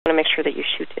want to make sure that you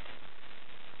shoot it.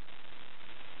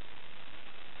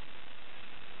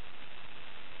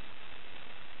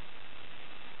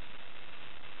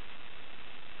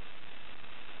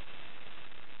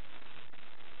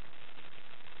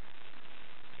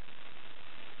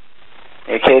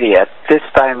 Katie, at this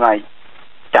time I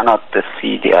cannot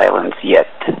see the islands yet.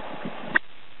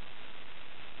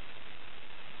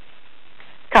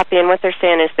 Copy, and what they're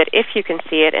saying is that if you can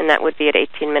see it, and that would be at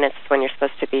 18 minutes when you're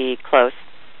supposed to be close,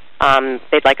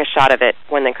 they'd like a shot of it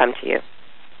when they come to you.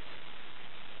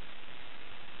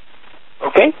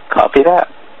 Okay, copy that.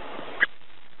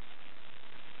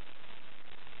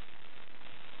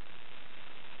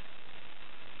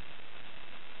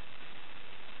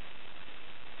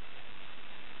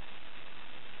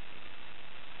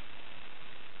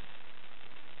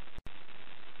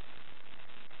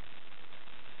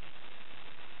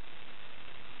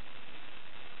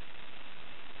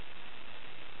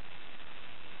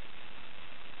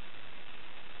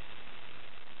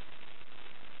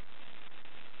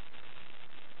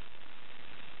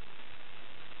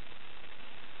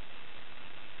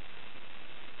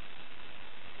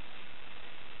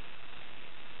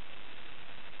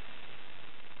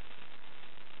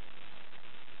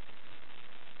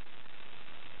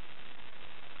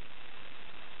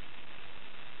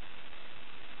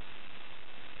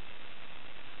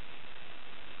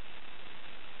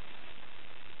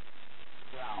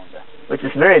 Which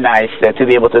is very nice to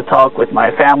be able to talk with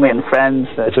my family and friends.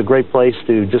 It's a great place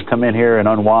to just come in here and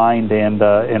unwind and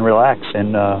relax.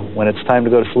 And when it's time to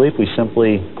go to sleep, we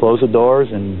simply close the doors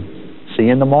and see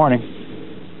you in the morning.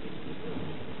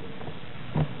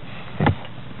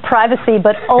 Privacy,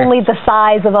 but only the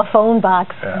size of a phone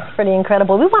box. Yeah. It's pretty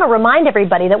incredible. We want to remind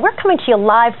everybody that we're coming to you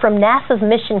live from NASA's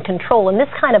Mission Control, and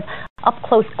this kind of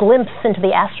up-close glimpse into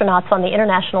the astronauts on the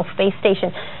International Space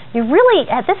Station.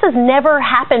 This has never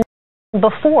happened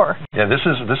before. Yeah, this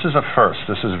is a first.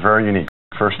 This is very unique.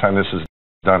 First time this is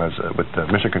done with the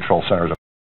Mission Control Center as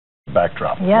a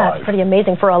backdrop. Yeah, live. It's pretty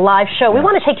amazing for a live show. Yeah. We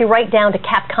want to take you right down to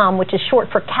Capcom, which is short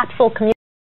for Capsule Communication.